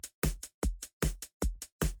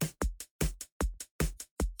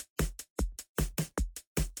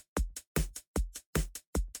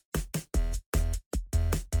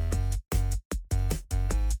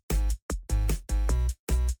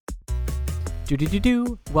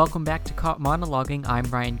Do-do-do-do. Welcome back to Caught Monologuing. I'm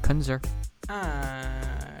Ryan Kunzer.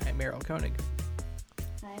 I'm Meryl Koenig.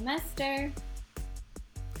 I'm Esther.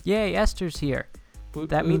 Yay, Esther's here.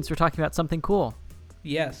 That means we're talking about something cool.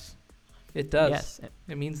 Yes, it does. Yes.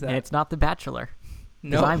 It means that. And it's not The Bachelor.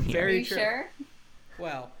 No, I'm here. very Are you true. sure?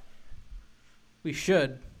 Well, we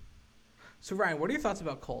should. So, Ryan, what are your thoughts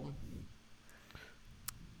about Colton?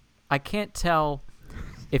 I can't tell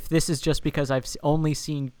if this is just because I've only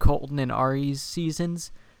seen Colton and Ari's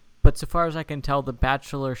seasons, but so far as I can tell, The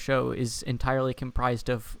Bachelor show is entirely comprised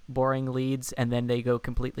of boring leads, and then they go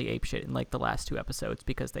completely apeshit in like the last two episodes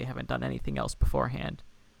because they haven't done anything else beforehand.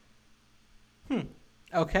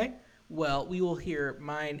 Okay. Well, we will hear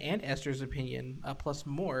mine and Esther's opinion, plus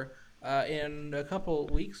more, in a couple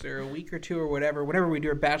weeks or a week or two or whatever, whenever we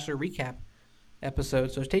do a Bachelor recap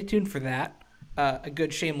episode. So stay tuned for that. A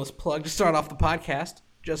good shameless plug to start off the podcast,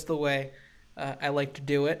 just the way I like to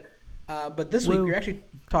do it. But this week, we're actually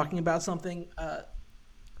talking about something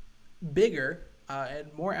bigger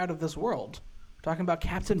and more out of this world. We're talking about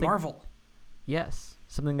Captain Marvel. Yes,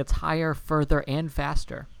 something that's higher, further, and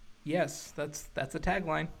faster. Yes, that's a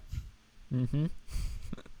tagline. Mm-hmm.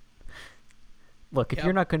 Look, if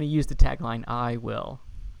you're not going to use the tagline, I will.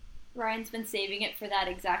 Ryan's been saving it for that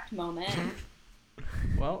exact moment.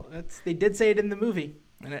 Well, they did say it in the movie,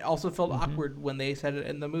 and it also felt awkward when they said it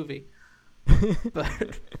in the movie.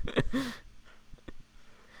 But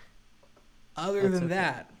other than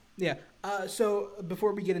that, yeah. So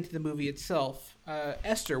before we get into the movie itself,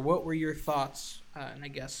 Esther, what were your thoughts? And I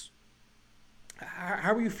guess,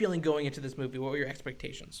 how were you feeling going into this movie? What were your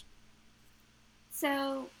expectations?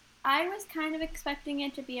 So I was kind of expecting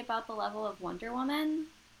it to be about the level of Wonder Woman,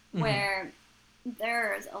 where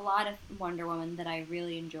there's a lot of Wonder Woman that I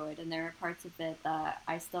really enjoyed, and there are parts of it that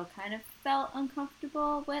I still kind of felt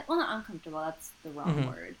uncomfortable with. Well, not uncomfortable, that's the wrong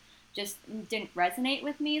word. Just didn't resonate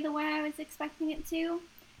with me the way I was expecting it to.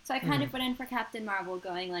 So I kind of went in for Captain Marvel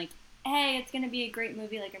going like, hey, it's going to be a great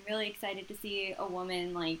movie. Like, I'm really excited to see a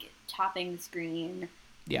woman, like, topping the screen.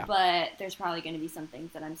 Yeah. But there's probably going to be some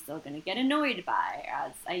things that I'm still going to get annoyed by,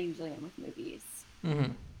 as I usually am with movies.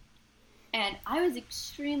 Mm-hmm. And I was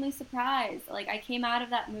extremely surprised. Like, I came out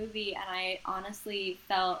of that movie and I honestly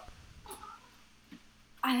felt...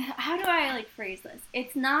 how do I, like, phrase this?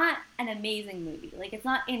 It's not an amazing movie. Like, it's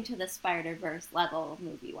not Into the Spider-Verse level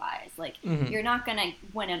movie-wise. Like, you're not going to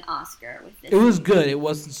win an Oscar with this It was movie, good. It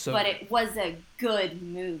wasn't so but good. it was a good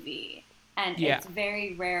movie. And Yeah. it's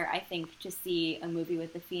very rare, I think, to see a movie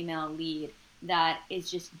with a female lead that is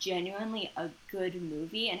just genuinely a good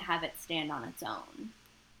movie and have it stand on its own.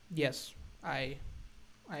 Yes, I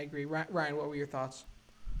agree. Ryan, what were your thoughts?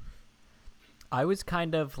 I was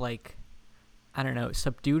kind of like, I don't know,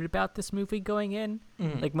 subdued about this movie going in.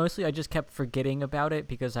 Like, mostly I just kept forgetting about it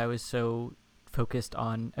because I was so focused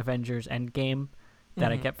on Avengers Endgame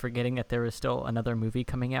that I kept forgetting that there was still another movie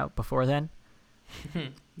coming out before then.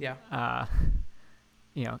 Yeah.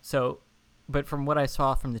 So, but from what I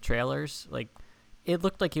saw from the trailers, like, it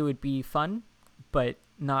looked like it would be fun, but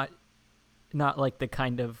not like the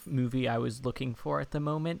kind of movie I was looking for at the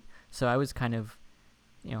moment. So I was kind of,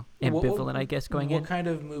 ambivalent, I guess, going in. What kind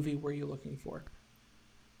of movie were you looking for?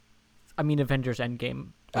 I mean, Avengers Endgame.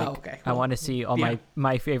 Like, okay. I want to see all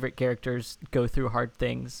my favorite characters go through hard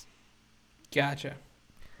things. Gotcha.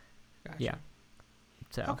 Yeah.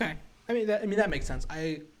 So. Okay. I mean that makes sense.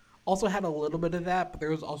 I also had a little bit of that, but there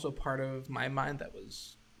was also part of my mind that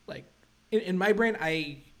was like, in my brain,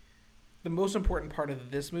 the most important part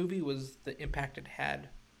of this movie was the impact it had,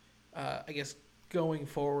 I guess, going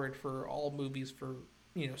forward for all movies, for,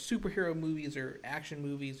 superhero movies or action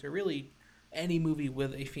movies or really any movie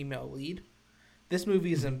with a female lead. This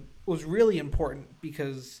movie was really important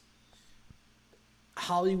because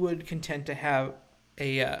Hollywood can tend to have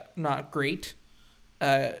a not great,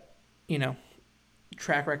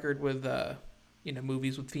 track record with,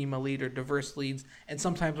 movies with female lead or diverse leads. And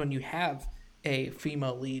sometimes when you have a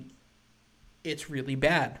female lead, it's really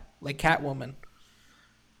bad, like Catwoman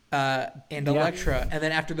and Elektra. And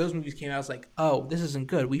then after those movies came out, I was like, oh, this isn't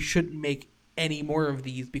good. We shouldn't make any more of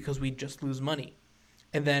these because we just lose money.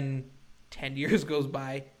 And then 10 years goes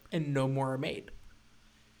by and no more are made.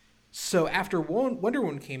 So after Wonder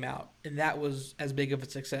Woman came out, and that was as big of a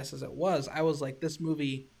success as it was, I was like, this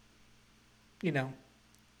movie,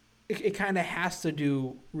 it kind of has to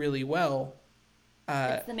do really well.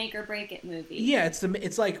 It's the make or break it movie. Yeah,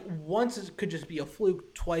 it's like once it could just be a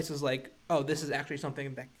fluke, twice is like, oh, this is actually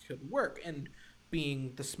something that could work. And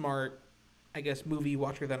being the smart, I guess, movie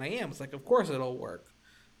watcher that I am, it's like, of course it'll work.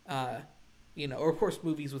 Or of course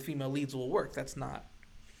movies with female leads will work. That's not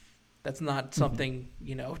something,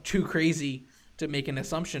 too crazy to make an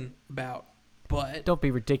assumption about. But Don't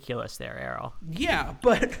be ridiculous there, Errol. yeah,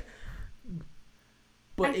 but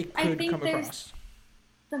it I could think come there's across.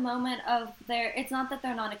 the moment of it's not that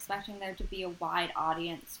they're not expecting there to be a wide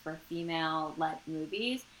audience for female-led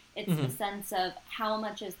movies. It's the sense of how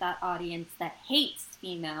much is that audience that hates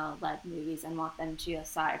female-led movies and want them to a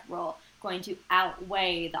side role going to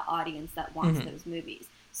outweigh the audience that wants those movies.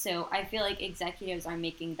 So I feel like executives are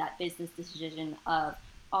making that business decision of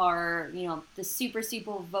the super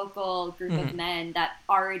vocal group of men that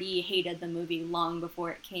already hated the movie long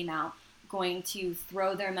before it came out going to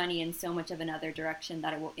throw their money in so much of another direction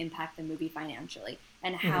that it will impact the movie financially,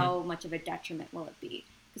 and how much of a detriment will it be?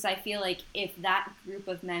 Because I feel like if that group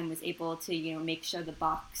of men was able to, make sure the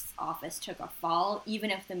box office took a fall, even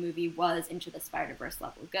if the movie was Into the Spider-Verse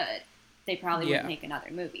level good, they probably wouldn't make another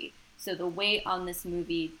movie. So the weight on this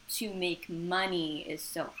movie to make money is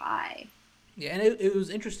so high. Yeah, and it was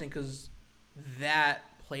interesting because that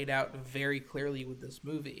played out very clearly with this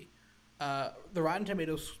movie. The Rotten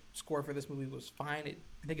Tomatoes score for this movie was fine.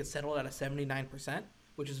 I think it settled at a 79%,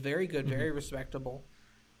 which is very good, very respectable.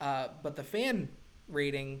 But the fan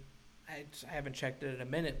rating, I haven't checked it in a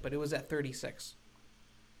minute, but it was at 36,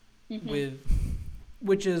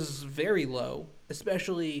 which is very low,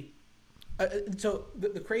 especially. So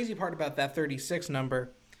the crazy part about that 36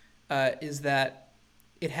 number is that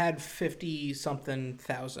it had 50-something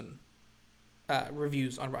thousand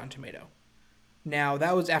reviews on Rotten Tomato. Now,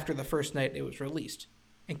 that was after the first night it was released.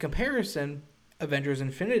 In comparison, Avengers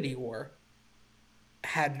Infinity War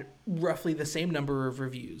had roughly the same number of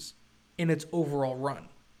reviews in its overall run.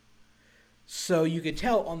 So you could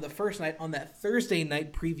tell on the first night, on that Thursday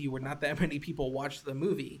night preview where not that many people watched the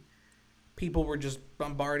movie, people were just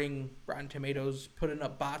bombarding Rotten Tomatoes, putting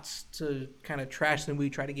up bots to kind of trash the movie,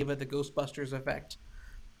 try to give it the Ghostbusters effect.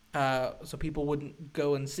 So people wouldn't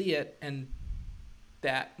go and see it, and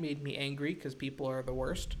that made me angry because people are the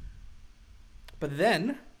worst. But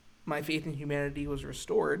then my faith in humanity was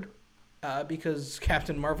restored because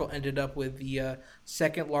Captain Marvel ended up with the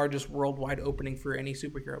second largest worldwide opening for any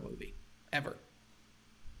superhero movie ever.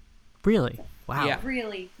 Really? Wow. Yeah.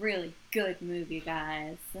 Really, really good movie,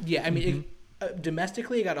 guys. Yeah, I mean,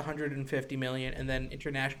 domestically it got 150 million, and then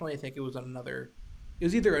internationally I think it was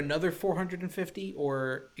either another 450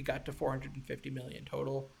 or it got to 450 million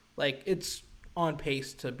total. Like, it's on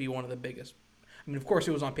pace to be one of the biggest. I mean, of course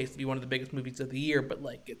it was on pace to be one of the biggest movies of the year, but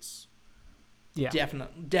like it's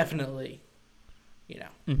definitely,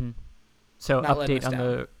 So not letting update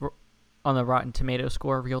us on the Rotten Tomato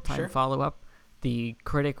score, real time Sure. follow up. The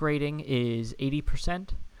critic rating is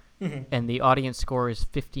 80%, and the audience score is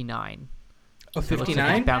 59. Oh, So it looks like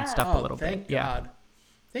 59? it's bounced up a little thank bit. God.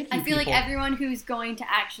 Thank you, I feel people. like everyone who's going to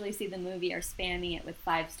actually see the movie are spamming it with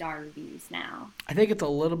 5-star reviews now. I think it's a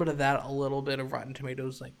little bit of that, a little bit of Rotten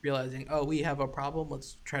Tomatoes, like realizing, oh, we have a problem.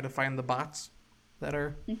 Let's try to find the bots that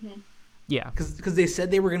are. Yeah. Because they said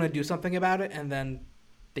they were going to do something about it, and then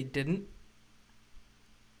they didn't.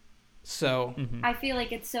 So. I feel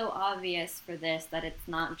like it's so obvious for this that it's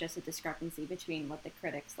not just a discrepancy between what the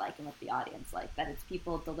critics like and what the audience like, that it's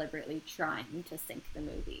people deliberately trying to sink the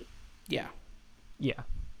movie. Yeah. Yeah.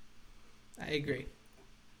 I agree.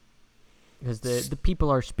 Because the people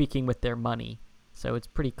are speaking with their money, so it's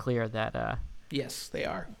pretty clear that Yes, they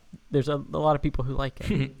are. there's a lot of people who like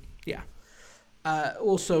it. Yeah.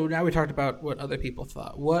 Well, so now we talked about what other people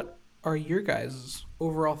thought. What are your guys'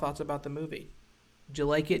 overall thoughts about the movie? Did you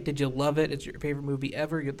like it? Did you love it? It's your favorite movie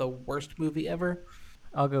ever? You're the worst movie ever?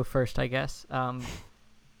 I'll go first, I guess.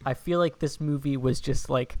 I feel like this movie was just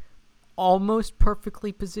like almost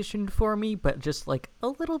perfectly positioned for me, but just like a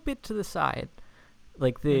little bit to the side.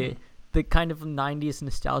 Like the kind of 90s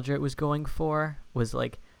nostalgia it was going for was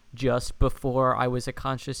like just before I was a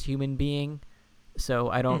conscious human being. So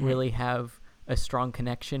I don't really have a strong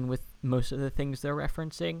connection with most of the things they're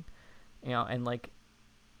referencing, and like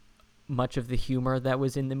much of the humor that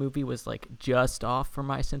was in the movie was like just off from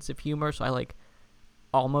my sense of humor. So I like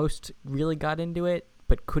almost really got into it,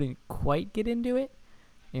 but couldn't quite get into it.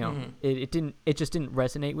 It just didn't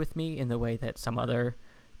resonate with me in the way that some other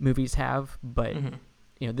movies have. But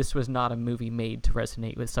this was not a movie made to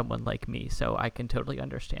resonate with someone like me, so I can totally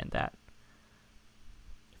understand that.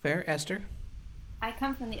 Fair, Esther? I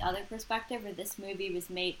come from the other perspective where this movie was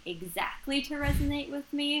made exactly to resonate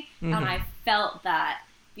with me, and I felt that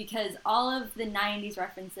because all of the 90s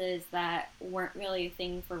references that weren't really a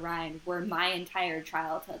thing for Ryan were my entire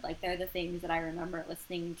childhood. Like, they're the things that I remember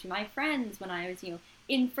listening to my friends when I was,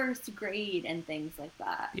 in first grade and things like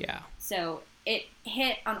that. Yeah. So it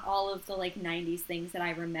hit on all of the, 90s things that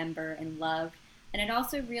I remember and loved. And it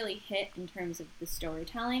also really hit in terms of the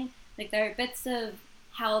storytelling. Like there are bits of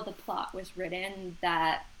how the plot was written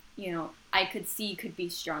that, I could see could be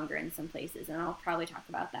stronger in some places, and I'll probably talk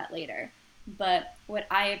about that later. But what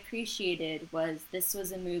I appreciated was this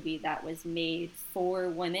was a movie that was made for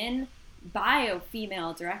women by a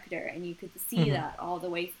female director, and you could see Mm-hmm. that all the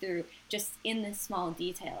way through just in the small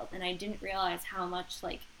details. And I didn't realize how much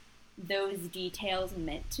like those details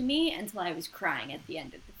meant to me until I was crying at the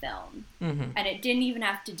end of the film. Mm-hmm. And it didn't even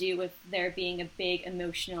have to do with there being a big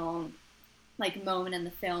emotional like moment in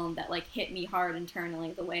the film that like hit me hard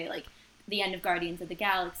internally the way like the end of Guardians of the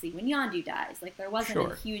Galaxy when Yondu dies. Like there wasn't a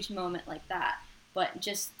Sure. huge moment like that, but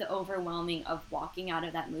just the overwhelming of walking out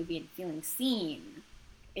of that movie and feeling seen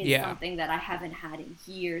is Yeah. something that I haven't had in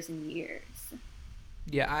years and years.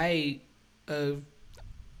 Yeah, uh,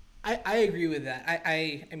 I agree with that.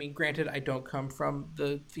 I mean, granted, I don't come from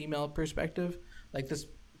the female perspective. Like this,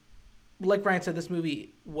 like Ryan said, this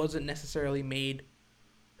movie wasn't necessarily made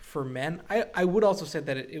for men. I would also say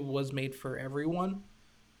that it was made for everyone,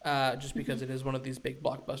 just because it is one of these big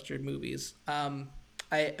blockbuster movies.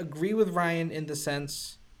 I agree with Ryan in the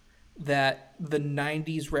sense that the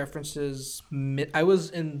 90s references, I was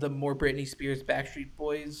in the more Britney Spears, Backstreet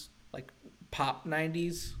Boys, like pop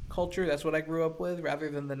 90s culture. That's what I grew up with rather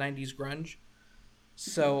than the 90s grunge.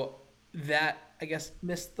 So that, I guess,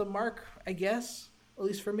 missed the mark, I guess. At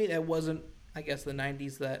least for me, that wasn't, I guess, the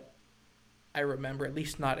 90s that I remember, at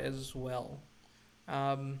least not as well.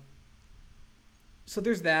 Um, so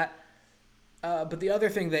there's that. But the other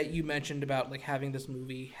thing that you mentioned about like having this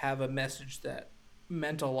movie have a message that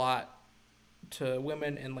meant a lot to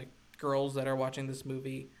women and like girls that are watching this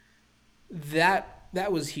movie, that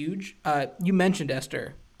was huge. You mentioned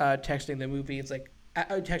Esther texting the movie. It's like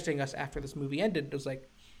texting us after this movie ended. It was like,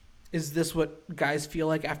 is this what guys feel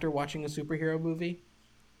like after watching a superhero movie?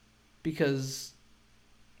 Because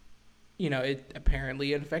it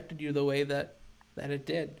apparently affected you the way that it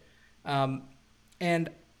did. And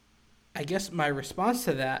I guess my response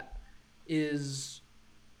to that is,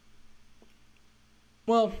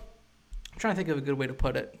 well, I'm trying to think of a good way to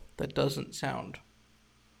put it that doesn't sound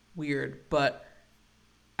weird, but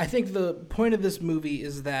I think the point of this movie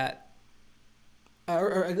is that,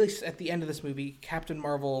 or at least at the end of this movie, Captain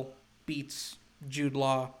Marvel beats Jude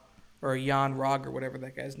Law or Jan Rog or whatever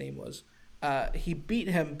that guy's name was. He beat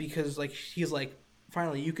him because like he's like,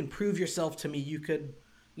 finally, you can prove yourself to me. You could,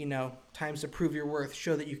 times to prove your worth,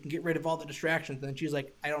 show that you can get rid of all the distractions. And then she's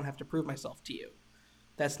like, I don't have to prove myself to you.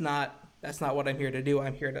 That's not what I'm here to do.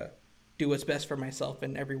 I'm here to do what's best for myself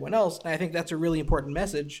and everyone else. And I think that's a really important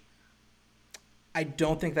message. I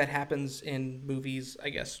don't think that happens in movies, I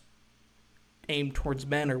guess, aimed towards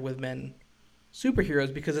men or with men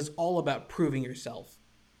superheroes, because it's all about proving yourself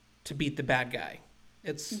to beat the bad guy.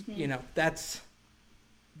 It's,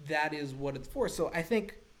 that is what it's for. So I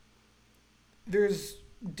think there's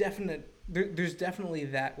definitely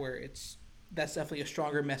that where that's definitely a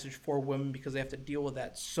stronger message for women because they have to deal with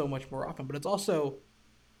that so much more often. But it's also,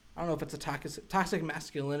 I don't know if it's a toxic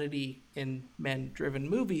masculinity in men-driven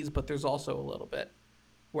movies, but there's also a little bit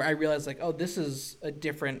where I realized like, oh, this is a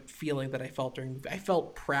different feeling that I felt during the movie. I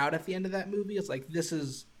felt proud at the end of that movie. It's like, this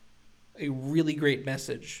is a really great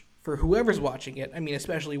message for whoever's watching it. I mean,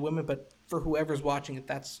 especially women, but for whoever's watching it,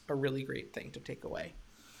 that's a really great thing to take away.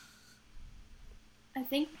 I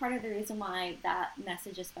think part of the reason why that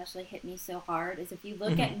message especially hit me so hard is if you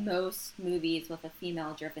look at most movies with a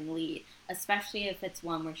female driven lead, especially if it's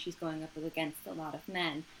one where she's going up against a lot of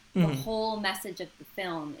men, the whole message of the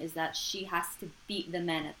film is that she has to beat the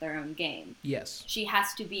men at their own game. Yes. She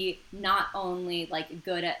has to be not only like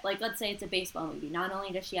good at, like, let's say it's a baseball movie, not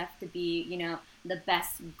only does she have to be, the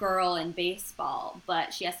best girl in baseball,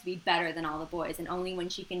 but she has to be better than all the boys, and only when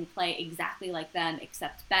she can play exactly like them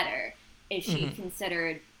except better is she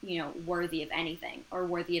considered, worthy of anything or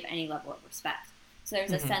worthy of any level of respect. So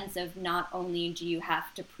there's a sense of not only do you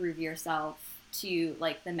have to prove yourself to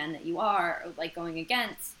like the men that you are or, like going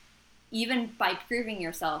against, even by proving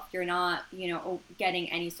yourself, you're not, getting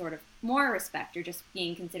any sort of more respect. You're just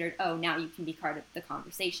being considered, oh, now you can be part of the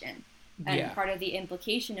conversation. And part of the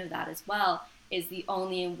implication of that as well is the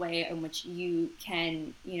only way in which you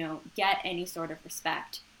can, get any sort of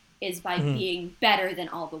respect is by being better than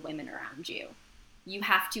all the women around you. You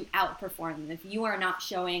have to outperform them. If you are not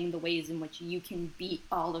showing the ways in which you can beat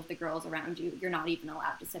all of the girls around you, you're not even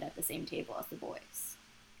allowed to sit at the same table as the boys.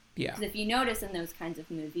 Yeah. Because if you notice in those kinds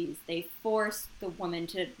of movies, they force the woman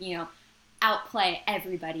to, outplay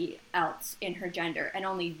everybody else in her gender, and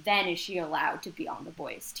only then is she allowed to be on the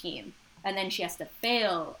boys' team. And then she has to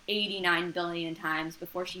fail 89 billion times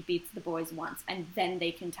before she beats the boys once, and then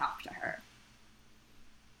they can talk to her.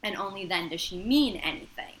 And only then does she mean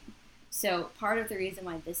anything. So part of the reason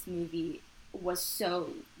why this movie was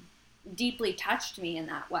so deeply touched me in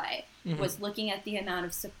that way was looking at the amount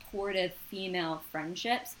of supportive female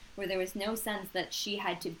friendships where there was no sense that she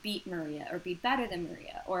had to beat Maria or be better than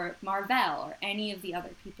Maria or Marvell or any of the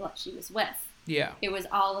other people that she was with. Yeah. It was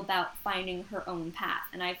all about finding her own path.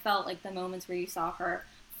 And I felt like the moments where you saw her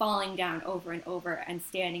falling down over and over and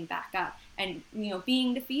standing back up and,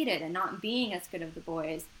 being defeated and not being as good as the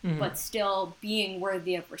boys, but still being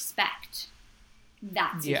worthy of respect.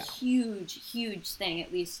 That's a huge, huge thing,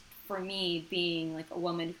 at least for me, being like a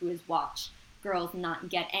woman who has watched girls not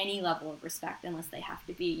get any level of respect unless they have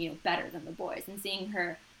to be, better than the boys. And seeing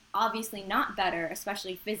her obviously not better,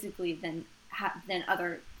 especially physically, than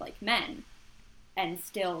other, like, men, and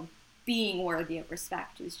still being worthy of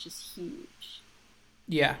respect was just huge.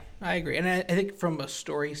 Yeah, I agree. And I think from a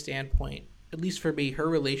story standpoint, at least for me, her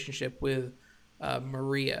relationship with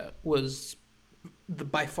Maria was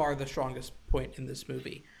by far the strongest point in this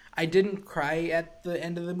movie. I didn't cry at the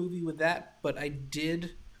end of the movie with that, but I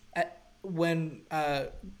did when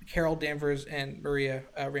Carol Danvers and Maria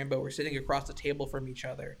Rambeau were sitting across the table from each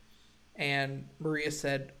other, and Maria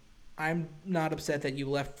said, "I'm not upset that you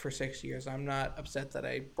left for 6 years. I'm not upset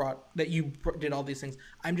that you did all these things.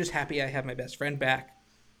 I'm just happy I have my best friend back."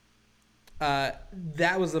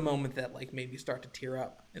 That was the moment that like made me start to tear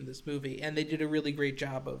up in this movie, and they did a really great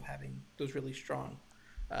job of having those really strong,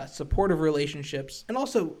 supportive relationships. And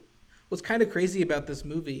also, what's kind of crazy about this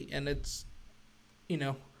movie, and it's,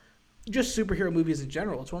 just superhero movies in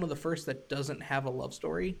general, it's one of the first that doesn't have a love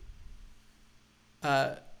story.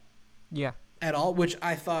 Yeah. At all, which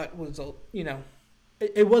I thought was,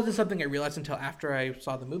 it wasn't something I realized until after I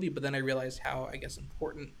saw the movie, but then I realized how, I guess,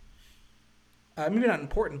 important, maybe not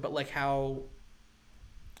important, but like how,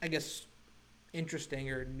 I guess, interesting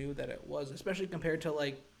or new that it was, especially compared to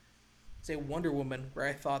like, say, Wonder Woman, where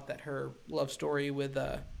I thought that her love story with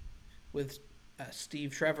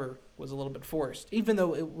Steve Trevor was a little bit forced, even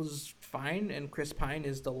though it was fine and Chris Pine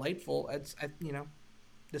is delightful.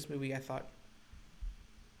 This movie I thought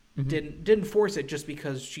didn't force it just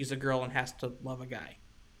because she's a girl and has to love a guy.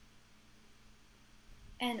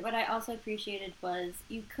 And what I also appreciated was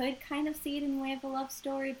you could kind of see it in the way of a love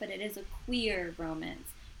story, but it is a queer romance.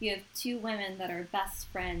 You have two women that are best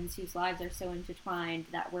friends whose lives are so intertwined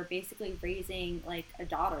that we're basically raising like a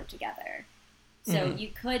daughter together. So you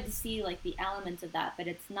could see like the elements of that, but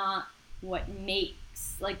it's not what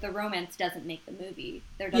makes, like, the romance doesn't make the movie.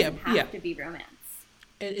 There doesn't have to be romance.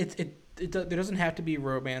 There doesn't have to be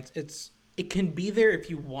romance. It can be there if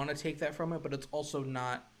you want to take that from it, but it's also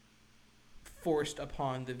not forced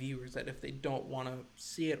upon the viewers that if they don't want to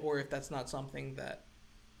see it, or if that's not something that,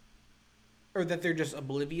 or that they're just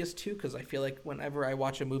oblivious to. Because I feel like whenever I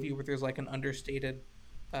watch a movie where there's like an understated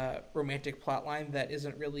romantic plot line that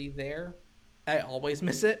isn't really there, I always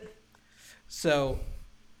miss it. So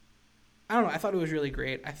I don't know. I thought it was really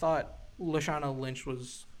great. I thought Lashana Lynch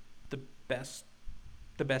was the best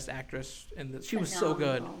actress in this. She was so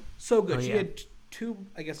good. So good. Oh, she yeah. had two,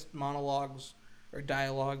 I guess, monologues or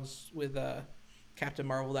dialogues with Captain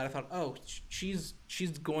Marvel that I thought, oh, she's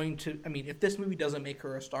going to, I mean, if this movie doesn't make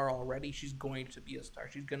her a star already, she's going to be a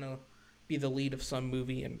star. She's going to be the lead of some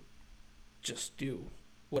movie and just do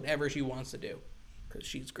whatever she wants to do because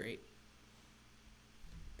she's great.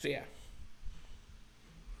 So, yeah.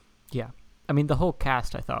 Yeah. I mean, the whole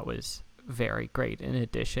cast I thought was very great. In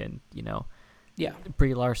addition, Yeah.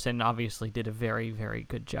 Brie Larson obviously did a very, very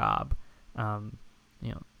good job.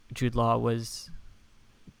 Jude Law was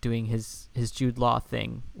doing his Jude Law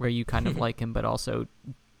thing where you kind of like him but also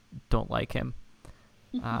don't like him.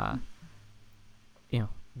 What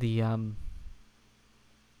did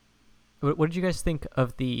you guys think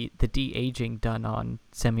of the de-aging done on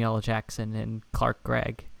Samuel L. Jackson and Clark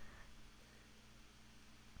Gregg?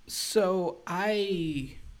 So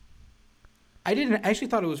I actually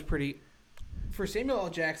thought it was pretty, for Samuel L.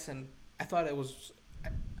 Jackson, I thought it was,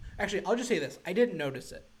 actually, I'll just say this. I didn't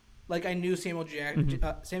notice it. Like, I knew Samuel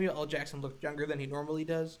L. Jackson looked younger than he normally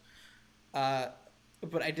does.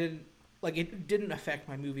 But I didn't, like, it didn't affect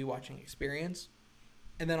my movie watching experience.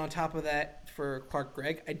 And then on top of that, for Clark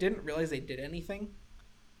Gregg, I didn't realize they did anything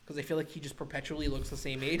because I feel like he just perpetually looks the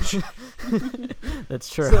same age. That's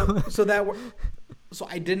true. So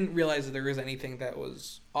I didn't realize that there was anything that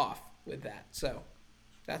was off with that. So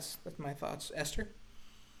that's my thoughts. Esther?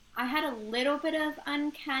 I had a little bit of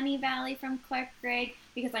uncanny valley from Clark Gregg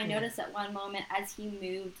because I noticed at one moment as he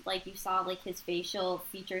moved, like, you saw like his facial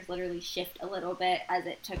features literally shift a little bit as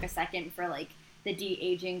it took a second for like the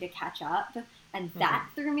de-aging to catch up, and that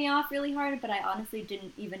threw me off really hard. But I honestly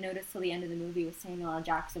didn't even notice till the end of the movie with Samuel L.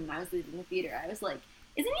 Jackson when I was leaving the theater. I was like,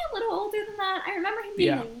 Isn't he a little older than that? I remember him being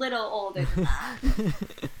Yeah. a little older than that.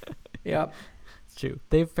 Yep. It's true.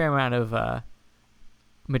 They have a fair amount of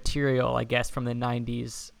material, I guess, from the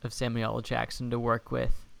 90s of Samuel L. Jackson to work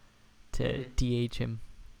with to de-age him.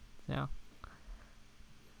 So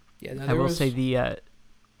Yeah. No, I there will was. say the Yeah,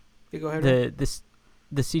 go ahead. Ron.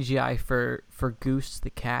 the CGI for Goose the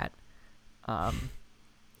cat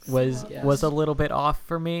was Yes. a little bit off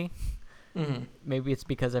for me. Mm-hmm. Maybe it's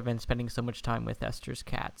because I've been spending so much time with Esther's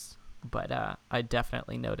cats, but I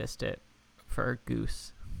definitely noticed it for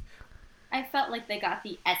Goose. I felt like they got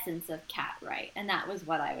the essence of cat right, and that was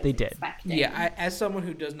what I was They did. expecting. Yeah, as someone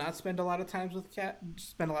who does not spend a lot of time with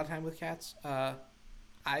cats, I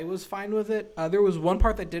was fine with it. There was one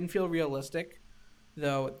part that didn't feel realistic,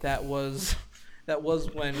 though. That was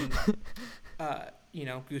when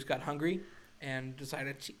Goose got hungry and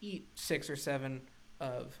decided to eat 6 or 7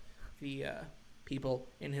 of the people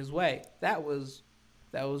in his way. That was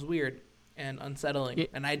weird and unsettling,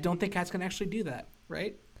 and I don't think cats can actually do that,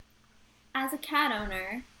 right? As a cat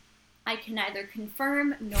owner, I can neither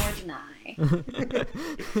confirm nor deny.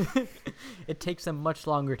 It takes them much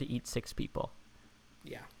longer to eat 6 people.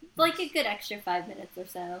 Yeah. Like a good extra 5 minutes or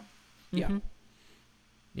so. Yeah. Mm-hmm.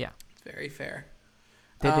 Yeah. It's very fair.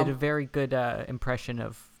 They did a very good impression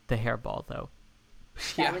of the hairball, though.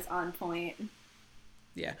 That was on point.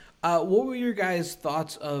 Yeah. What were your guys'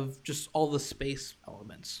 thoughts of just all the space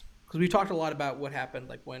elements? Because we talked a lot about what happened,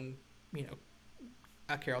 like when,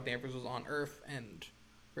 Carol Danvers was on Earth and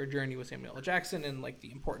her journey with Samuel L. Jackson and like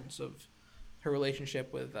the importance of her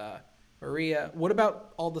relationship with Maria. What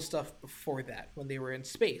about all the stuff before that when they were in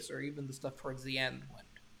space, or even the stuff towards the end when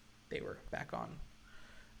they were back on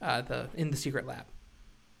in the secret lab?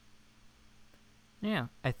 Yeah,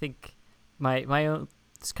 I think my own,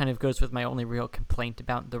 this kind of goes with my only real complaint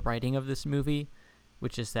about the writing of this movie,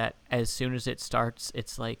 which is that as soon as it starts,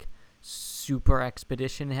 it's like super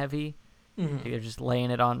expedition heavy. Mm-hmm. They're just laying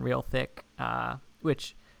it on real thick,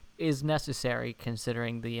 which is necessary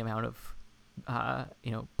considering the amount of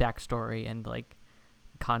backstory and like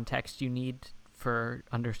context you need for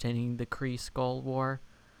understanding the Kree Skull War.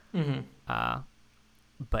 Mm-hmm.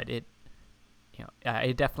 But it,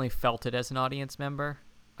 I definitely felt it as an audience member.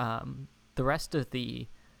 The rest of the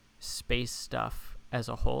space stuff as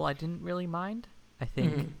a whole, I didn't really mind. I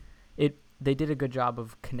think they did a good job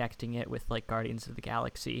of connecting it with like Guardians of the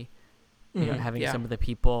Galaxy. Having some of the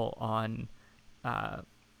people on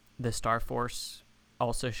the Star Force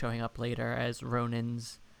also showing up later as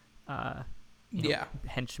Ronin's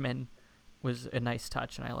henchmen was a nice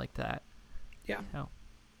touch, and I liked that. Yeah.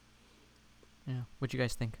 Yeah. What'd you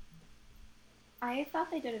guys think? I thought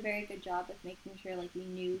they did a very good job of making sure like we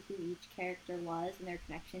knew who each character was and their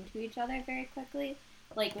connection to each other very quickly.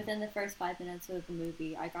 Like within the first 5 minutes of the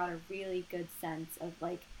movie, I got a really good sense of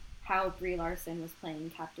like how Brie Larson was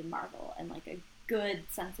playing Captain Marvel and like a good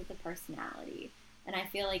sense of the personality. And I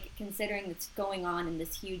feel like considering it's going on in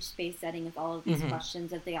this huge space setting with all of these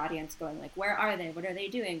questions of the audience going like, where are they? What are they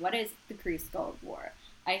doing? What is the Kree Skull War?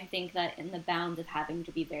 I think that in the bounds of having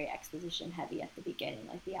to be very exposition heavy at the beginning,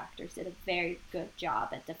 like the actors did a very good job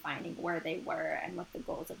at defining where they were and what the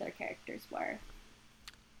goals of their characters were.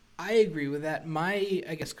 I agree with that. My,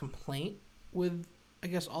 complaint with,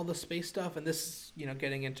 all the space stuff, and this is,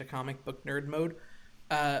 getting into comic book nerd mode,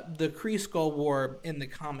 the Kree Skull War in the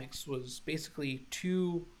comics was basically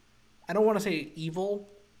two, I don't want to say evil,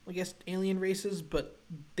 alien races, but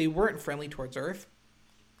they weren't friendly towards Earth.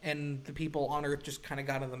 And the people on Earth just kind of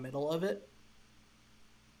got in the middle of it.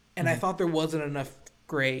 And I thought there wasn't enough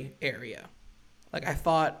gray area. Like, I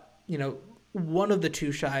thought, one of the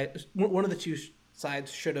two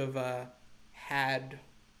sides should have had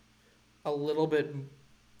a little bit...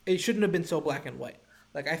 It shouldn't have been so black and white.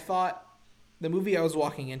 Like, I thought the movie I was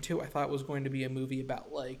walking into, I thought was going to be a movie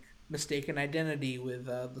about, like, mistaken identity with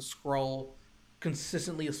the Skrull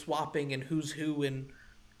consistently swapping and who's who and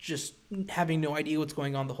just having no idea what's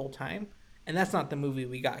going on the whole time. And that's not the movie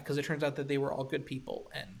we got, because it turns out that they were all good people,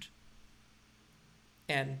 and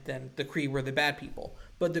then the Kree were the bad people.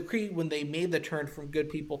 But the Kree, when they made the turn from good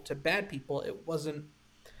people to bad people, it wasn't...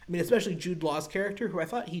 I mean, especially Jude Law's character, who I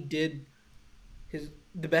thought he did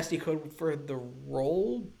the best he could for the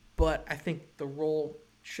role, but I think the role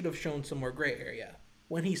should have shown some more gray area.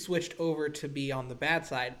 When he switched over to be on the bad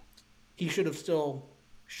side, he should have still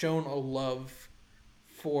shown a love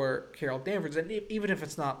for Carol Danvers, and even if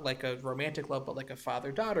it's not like a romantic love, but like a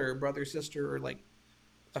father-daughter, or brother-sister, or like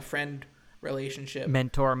a friend relationship.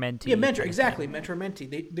 Mentor-mentee. Yeah, mentor, exactly,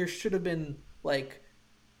 mentor-mentee. There should have been like,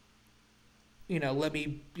 let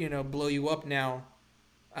me, blow you up now,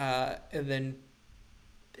 and then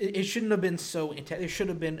it shouldn't have been so intense. There should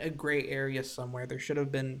have been a gray area somewhere. There should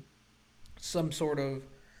have been some sort of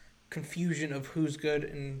confusion of who's good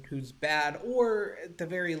and who's bad, or at the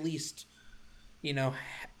very least,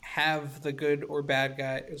 have the good or bad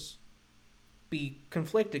guys be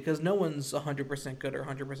conflicted, because no one's 100% good or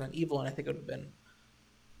 100% evil, and I think it would have been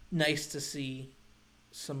nice to see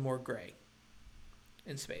some more gray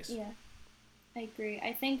in space. Yeah, I agree.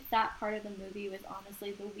 I think that part of the movie was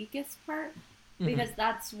honestly the weakest part because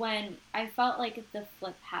that's when I felt like the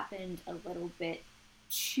flip happened a little bit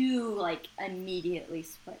too like immediately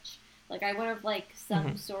switch. Like I would have liked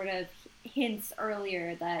some sort of hints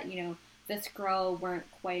earlier that this girl weren't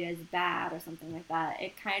quite as bad or something like that.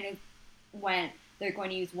 It kind of went, they're going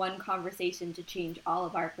to use one conversation to change all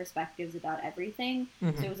of our perspectives about everything. So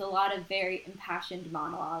it was a lot of very impassioned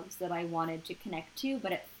monologues that I wanted to connect to,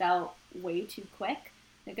 but it felt way too quick.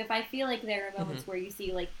 Like if I feel like there are moments where you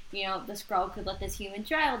see like, this girl could let this human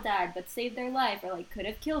child die but save their life, or like could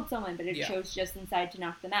have killed someone but it chose just inside to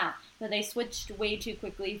knock them out. But they switched way too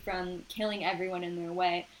quickly from killing everyone in their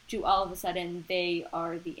way to all of a sudden they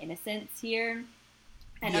are the innocents here.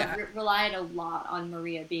 And I relied a lot on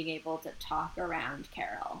Maria being able to talk around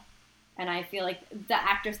Carol. And I feel like the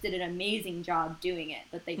actress did an amazing job doing it,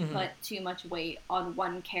 but they put too much weight on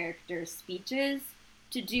one character's speeches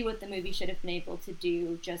to do what the movie should have been able to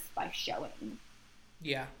do just by showing.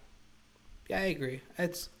 Yeah, I agree.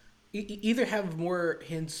 It's either have more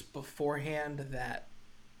hints beforehand that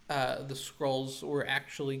the scrolls were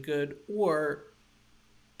actually good, or,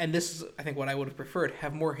 and this is I think what I would have preferred,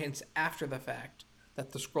 have more hints after the fact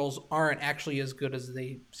that the scrolls aren't actually as good as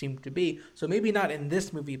they seem to be. So maybe not in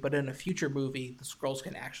this movie, but in a future movie, the scrolls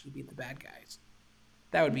can actually be the bad guys.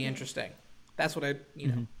 That would be interesting. That's what I,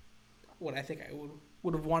 what I think I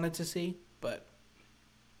would have wanted to see. But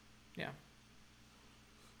yeah.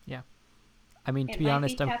 I mean, it to be might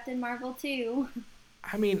honest, be Captain Marvel too.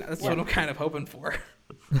 I mean, that's what I'm kind of hoping for.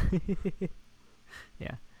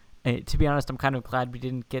 Yeah. To be honest, I'm kind of glad we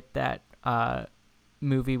didn't get that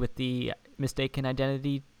movie with the mistaken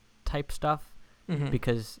identity type stuff,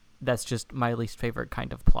 because that's just my least favorite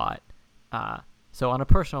kind of plot. So on a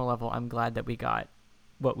personal level, I'm glad that we got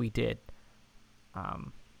what we did.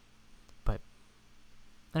 But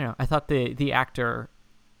I don't know. I thought the actor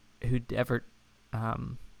who'd ever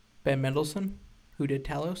Ben Mendelsohn, who did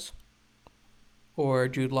Talos, or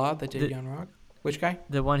Jude Law that did Young Rock. Which guy?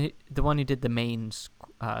 the one who did the main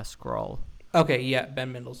scroll. Okay, yeah,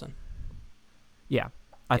 Ben Mendelsohn. Yeah,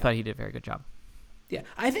 I thought he did a very good job. Yeah,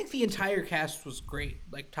 I think the entire cast was great,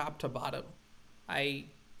 like top to bottom. I,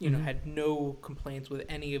 had no complaints with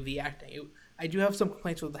any of the acting. I do have some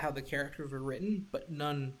complaints with how the characters were written, but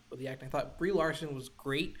none with the acting. I thought Brie Larson was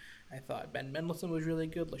great. I thought Ben Mendelsohn was really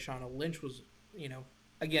good. Lashana Lynch was,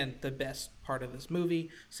 again, the best part of this movie.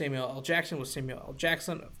 Samuel L. Jackson was Samuel L.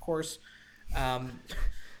 Jackson, of course.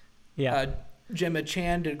 Gemma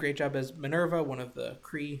Chan did a great job as Minerva, one of the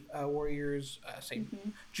Kree warriors.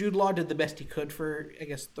 Jude Law did the best he could for, I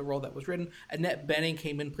guess, the role that was written. Annette Bening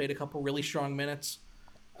came in, played a couple really strong minutes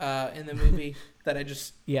in the movie that I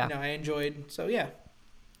just, I enjoyed. So,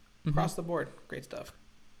 across the board, great stuff.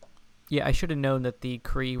 Yeah, I should have known that the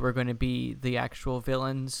Kree were going to be the actual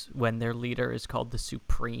villains when their leader is called the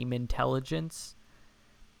Supreme Intelligence.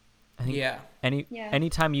 I think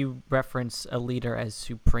anytime you reference a leader as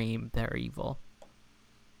supreme, they're evil.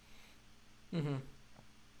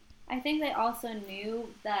 I think they also knew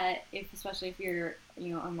that especially if you're,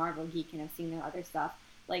 a Marvel geek and have seen their other stuff,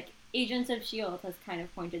 like Agents of S.H.I.E.L.D. has kind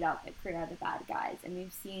of pointed out that Kree are the bad guys, and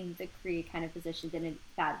we've seen the Kree kind of positioned in a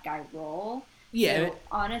bad guy role. Yeah. So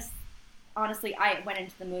honestly, I went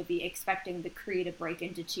into the movie expecting the Kree to break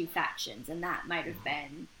into two factions, and that might have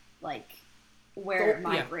been like where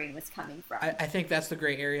my brain was coming from. I think that's the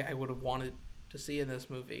gray area I would have wanted to see in this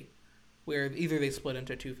movie, where either they split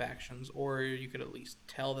into two factions, or you could at least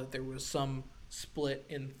tell that there was some split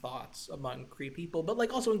in thoughts among Kree people. But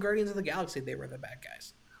like also in Guardians of the Galaxy, they were the bad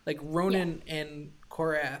guys. Like Ronan and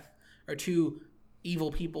Korath are two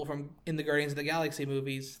evil people from in the Guardians of the Galaxy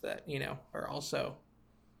movies that, are also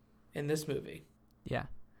in this movie. Yeah.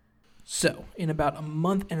 So, in about a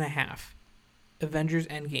month and a half, Avengers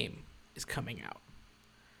Endgame is coming out.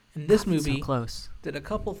 And this movie did a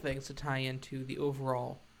couple things to tie into the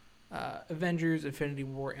overall Avengers Infinity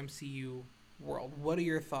War MCU world. What are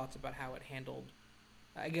your thoughts about how it handled,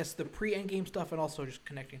 I guess, the pre-Endgame stuff and also just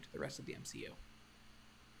connecting to the rest of the MCU?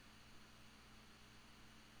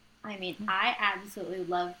 I mean, I absolutely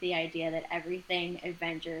love the idea that everything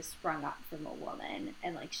Avengers sprung up from a woman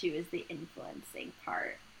and like she was the influencing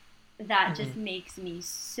part. That just makes me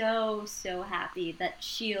so, so happy that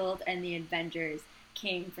S.H.I.E.L.D. and the Avengers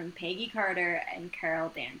came from Peggy Carter and Carol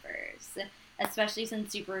Danvers. Especially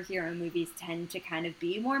since superhero movies tend to kind of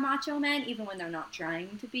be more macho men, even when they're not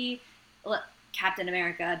trying to be. Captain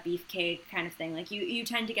America, Beefcake kind of thing. Like you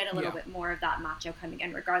tend to get a little bit more of that macho coming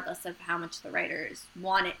in, regardless of how much the writers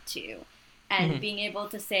want it to. And being able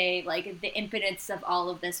to say, like, the impetus of all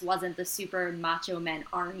of this wasn't the super macho men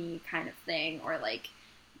army kind of thing, or like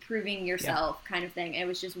proving yourself kind of thing. It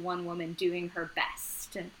was just one woman doing her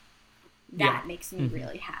best. That makes me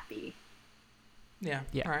really happy. Yeah.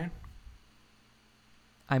 All right.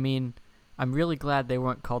 I mean, I'm really glad they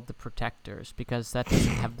weren't called the Protectors, because that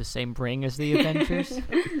doesn't have the same ring as the Avengers.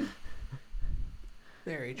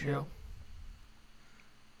 Very true.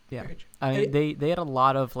 Yeah. Very true. I mean, they had a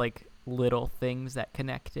lot of, like, little things that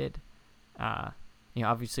connected.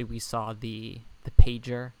 Obviously we saw the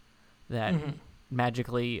pager that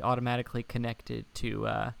magically, automatically connected to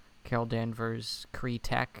Carol Danvers' Kree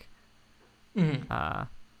tech. I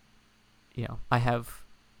have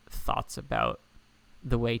thoughts about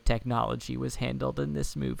the way technology was handled in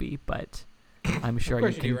this movie, but I'm sure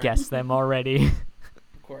you can guess them already.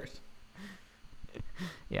 Of course.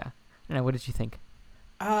 Yeah. Now, what did you think?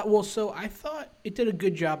 So I thought it did a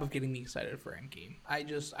good job of getting me excited for Endgame.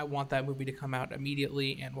 I want that movie to come out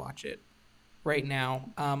immediately and watch it right now.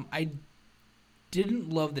 I didn't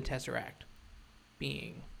love the Tesseract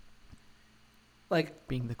being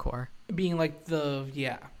the core. Being like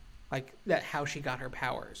like that, how she got her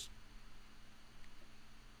powers.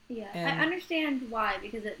 Yeah, I understand why,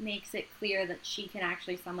 because it makes it clear that she can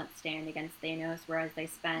actually somewhat stand against Thanos, whereas they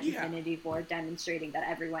spent Infinity War demonstrating that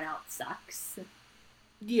everyone else sucks.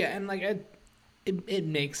 Yeah, and like it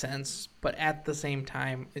makes sense, but at the same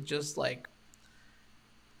time, it just like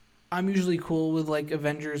I'm usually cool with like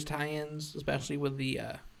Avengers tie-ins, especially with the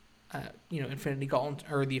Infinity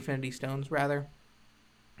Gauntlet or the Infinity Stones rather.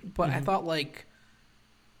 But I thought like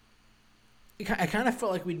I kind of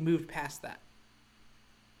felt like we'd moved past that.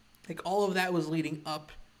 Like all of that was leading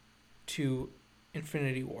up to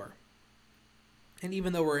Infinity War. And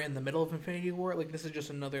even though we're in the middle of Infinity War, like this is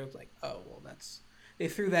just another like, oh well, they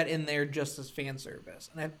threw that in there just as fan service,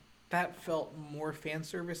 and that felt more fan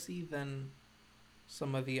servicey than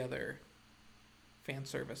some of the other fan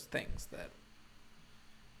service things that.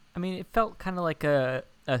 I mean, it felt kind of like a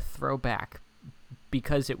throwback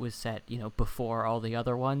because it was set, before all the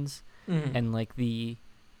other ones, and like the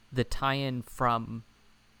tie-in from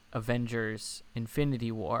Avengers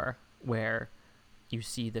Infinity War where you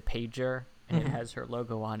see the pager and it has her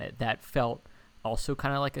logo on it, that felt also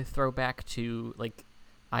kind of like a throwback to like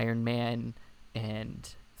Iron Man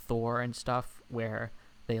and Thor and stuff, where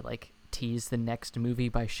they like tease the next movie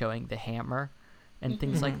by showing the hammer and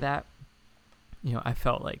things like that. I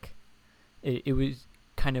felt like it was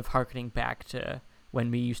kind of harkening back to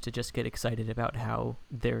when we used to just get excited about how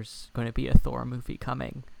there's going to be a Thor movie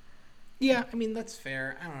coming. Yeah, I mean, that's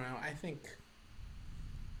fair. I don't know. I think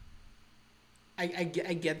I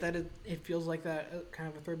get that it feels like that kind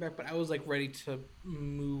of a throwback, but I was like ready to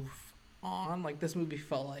move on. Like this movie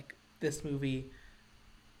felt like this movie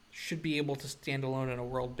should be able to stand alone in a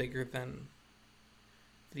world bigger than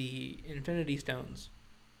the Infinity Stones.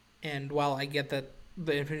 And while I get that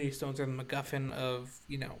the Infinity Stones are the MacGuffin of,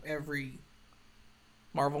 every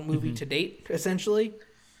Marvel movie to date, essentially,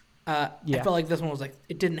 I felt like this one was like,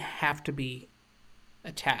 it didn't have to be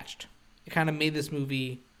attached. It kind of made this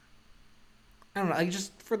movie, I don't know, like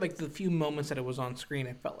just for like the few moments that it was on screen,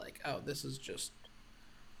 it felt like, oh, this is just,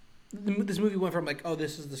 this movie went from like, oh,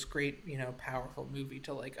 this is this great, powerful movie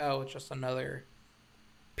to like, oh, it's just another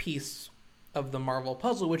piece of the Marvel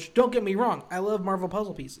puzzle, which don't get me wrong, I love Marvel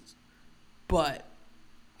puzzle pieces. But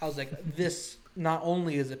I was like, this not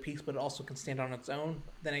only is a piece, but it also can stand on its own.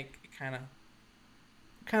 Then it kind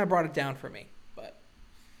of brought it down for me. But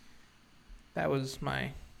that's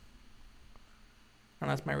my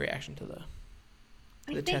reaction to the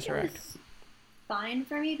Tesseract. It was fine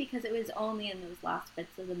for me because it was only in those last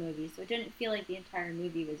bits of the movie, so it didn't feel like the entire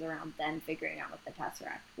movie was around them figuring out what the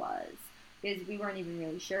Tesseract was, because we weren't even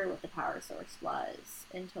really sure what the power source was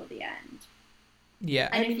until the end. Yeah,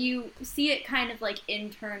 and if you see it kind of like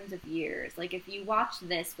in terms of years, like if you watch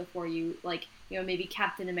this before you like, maybe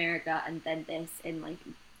Captain America and then this in like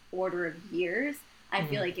order of years, I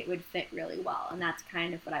feel like it would fit really well, and that's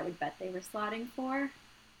kind of what I would bet they were slotting for.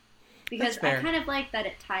 Because I kind of like that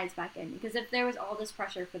it ties back in, because if there was all this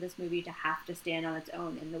pressure for this movie to have to stand on its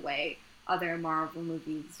own in the way other Marvel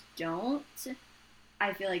movies don't,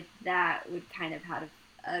 I feel like that would kind of have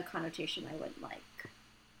a connotation I wouldn't like.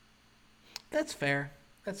 That's fair.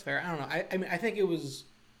 I don't know. I mean, I think it was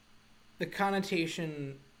the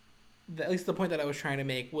connotation at least the point that I was trying to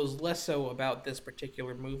make was less so about this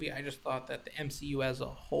particular movie. I just thought that the MCU as a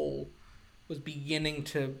whole was beginning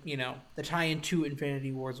to, the tie-in to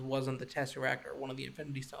Infinity Wars wasn't the Tesseract or one of the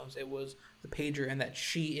Infinity Stones. It was the pager, and that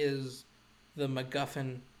she is the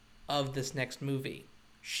MacGuffin of this next movie.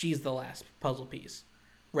 She's the last puzzle piece,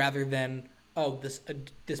 rather than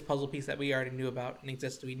this puzzle piece that we already knew about and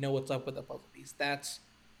exists. We know what's up with the puzzle piece.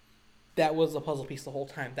 That was the puzzle piece the whole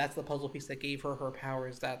time. That's the puzzle piece that gave her her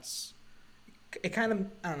powers. It kind of,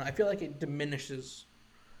 I don't know. I feel like it diminishes,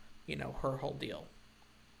 her whole deal.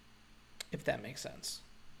 If that makes sense.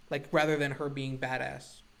 Like, rather than her being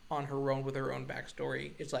badass on her own with her own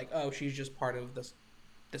backstory, it's like, oh, she's just part of this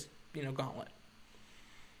gauntlet.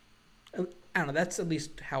 I don't know. That's at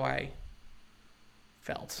least how I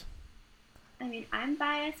felt. I mean, I'm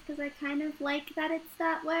biased because I kind of like that it's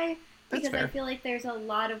that way. That's Because fair. I feel like there's a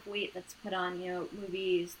lot of weight that's put on,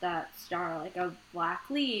 movies that star like a black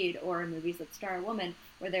lead or movies that star a woman,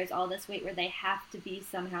 where there's all this weight where they have to be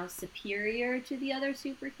somehow superior to the other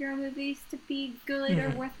superhero movies to be good or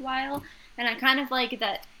worthwhile. And I kind of like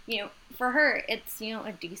that, for her, it's,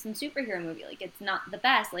 a decent superhero movie. Like, it's not the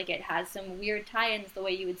best. Like, it has some weird tie-ins the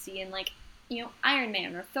way you would see in, like, Iron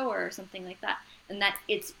Man or Thor or something like that. And that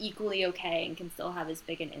it's equally okay and can still have as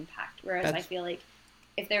big an impact. Whereas I feel like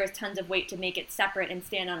if there was tons of weight to make it separate and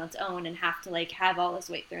stand on its own and have to like have all this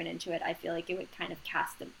weight thrown into it, I feel like it would kind of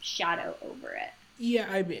cast a shadow over it. Yeah,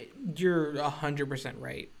 I mean, you're 100%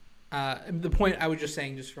 right. The point I was just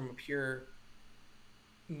saying, just from a pure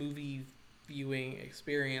movie viewing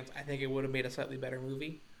experience, I think it would have made a slightly better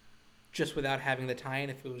movie, just without having the tie-in.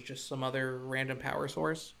 If it was just some other random power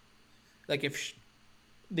source, like if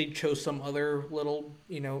they chose some other little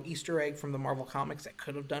Easter egg from the Marvel comics that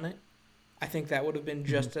could have done it, I think that would have been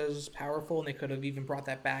just as powerful, and they could have even brought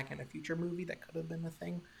that back in a future movie. That could have been a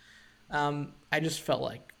thing. I just felt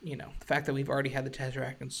like, the fact that we've already had the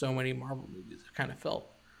Tesseract in so many Marvel movies, it kind of felt,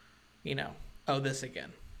 this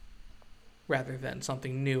again, rather than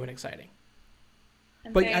something new and exciting.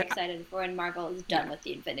 I'm very excited for when Marvel is done with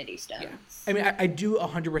the Infinity Stones. Yeah. I mean, I do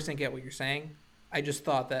 100% get what you're saying. I just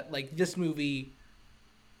thought that, like, this movie,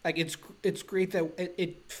 like, it's great that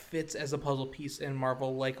it fits as a puzzle piece in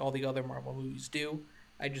Marvel like all the other Marvel movies do.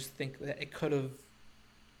 I just think that it could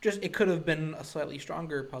have been a slightly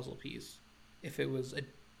stronger puzzle piece if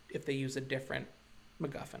they use a different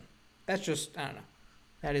MacGuffin. That's just, I don't know.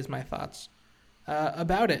 That is my thoughts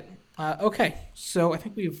about it. Okay, so I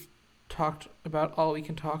think we've talked about all we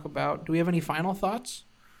can talk about. Do we have any final thoughts?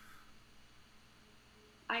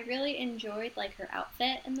 I really enjoyed like her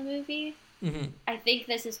outfit in the movie. Mm-hmm. I think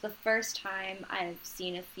this is the first time I've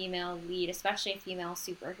seen a female lead, especially a female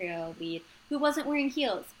superhero lead, who wasn't wearing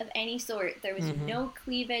heels of any sort. There was no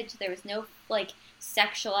cleavage. There was no, like,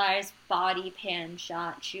 sexualized body pan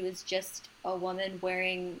shot. She was just a woman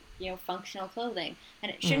wearing, functional clothing.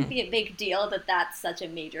 And it shouldn't be a big deal that that's such a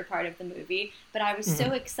major part of the movie. But I was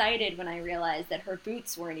so excited when I realized that her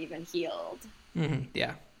boots weren't even heeled. Mm-hmm.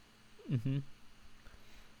 Yeah. Mm-hmm.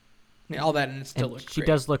 All that, and it still looks she great.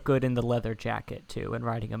 does look good in the leather jacket too, and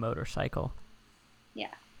riding a motorcycle. Yeah,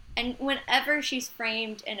 and whenever she's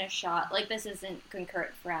framed in a shot, like, this isn't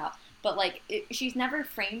concurrent throughout, but like she's never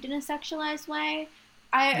framed in a sexualized way.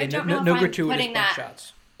 I don't know if I'm putting that.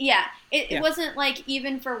 Shots. Yeah, it wasn't like,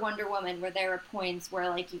 even for Wonder Woman, where there were points where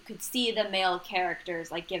like you could see the male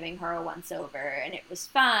characters like giving her a once over, and it was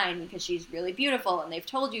fine because she's really beautiful, and they've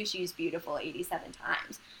told you she's beautiful 87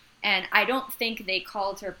 times. And I don't think they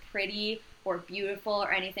called her pretty or beautiful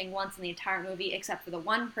or anything once in the entire movie, except for the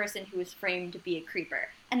one person who was framed to be a creeper.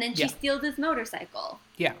 And then she steals his motorcycle.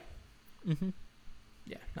 Yeah. Mm-hmm.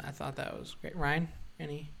 Yeah, I thought that was great. Ryan,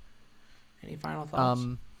 any final thoughts?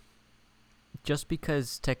 Just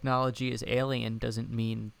because technology is alien doesn't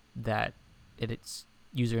mean that its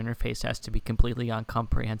user interface has to be completely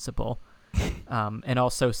incomprehensible. And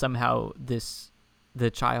also somehow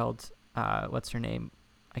the child, what's her name?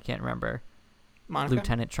 I can't remember. Monica?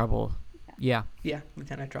 Lieutenant Trouble. Yeah. Yeah,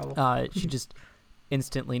 Lieutenant Trouble. She just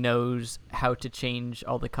instantly knows how to change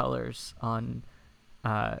all the colors on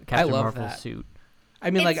Captain Marvel's suit.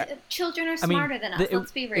 I mean, children are smarter than us.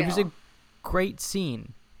 Let's be real. It was a great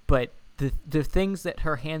scene, but the things that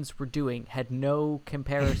her hands were doing had no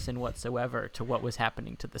comparison whatsoever to what was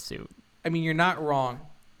happening to the suit. I mean, you're not wrong,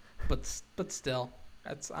 but still.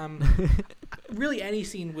 That's really any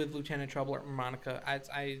scene with Lieutenant Trouble or Monica.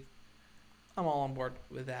 I'm all on board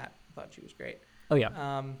with that. I thought she was great. Oh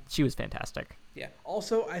yeah, she was fantastic. Yeah.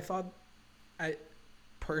 Also, I thought,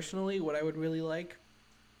 personally, what I would really like,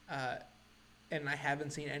 and I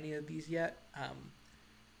haven't seen any of these yet,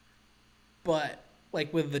 but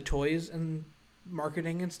like with the toys and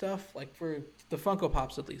marketing and stuff, like for the Funko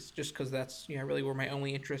Pops at least, just because that's really where my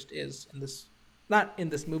only interest is in this, not in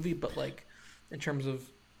this movie, but like in terms of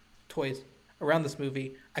toys around this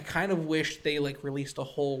movie. I kind of wish they like released a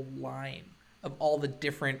whole line of all the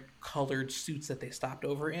different colored suits that they stopped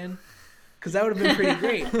over in, because that would have been pretty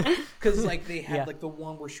great. Because like they had like the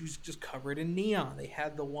one where she was just covered in neon. They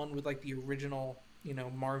had the one with like the original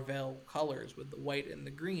Marvel colors with the white and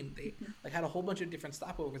the green. They like had a whole bunch of different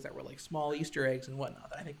stopovers that were like small Easter eggs and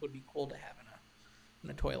whatnot that I think would be cool to have in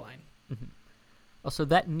a toy line. Mm-hmm. Also,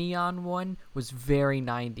 that neon one was very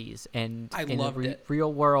 90s, and I in loved the it.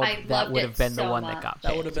 real world, that would have been so the one much. that got picked.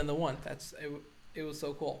 That would have been the one. It was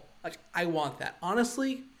so cool. Like, I want that.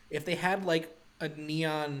 Honestly, if they had like a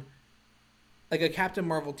neon, like a Captain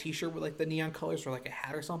Marvel t-shirt with like the neon colors or like a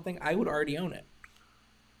hat or something, I would already own it.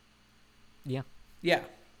 Yeah. Yeah.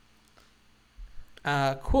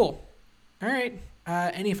 Cool. All right.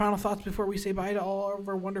 Any final thoughts before we say bye to all of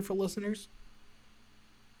our wonderful listeners?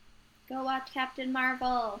 Go watch Captain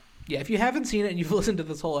Marvel. Yeah, if you haven't seen it and you've listened to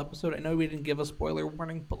this whole episode, I know we didn't give a spoiler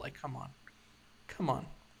warning, but like, come on.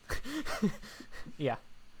 Yeah.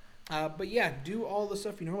 But yeah, do all the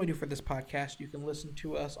stuff you normally do for this podcast. You can listen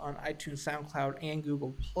to us on iTunes, SoundCloud, and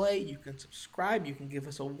Google Play. You can subscribe. You can give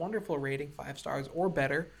us a wonderful rating, 5 stars or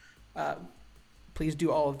better. Please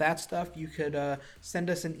do all of that stuff. You could send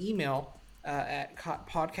us an email at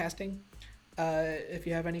podcasting. If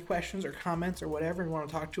you have any questions or comments or whatever and want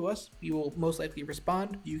to talk to us, we will most likely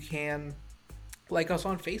respond. You can like us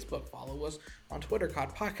on Facebook, follow us on Twitter,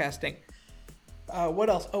 COD Podcasting. What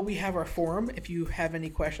else? Oh, we have our forum. If you have any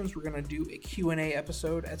questions, we're going to do a Q&A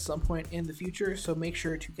episode at some point in the future, so make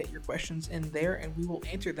sure to get your questions in there, and we will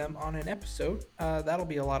answer them on an episode. That'll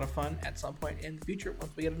be a lot of fun at some point in the future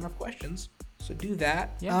once we get enough questions. So do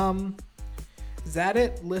that. Yeah. Is that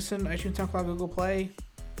it? Listen, iTunes, SoundCloud, Google Play.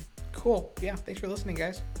 Cool. Yeah, thanks for listening,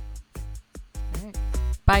 guys. All right.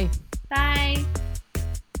 Bye. Bye.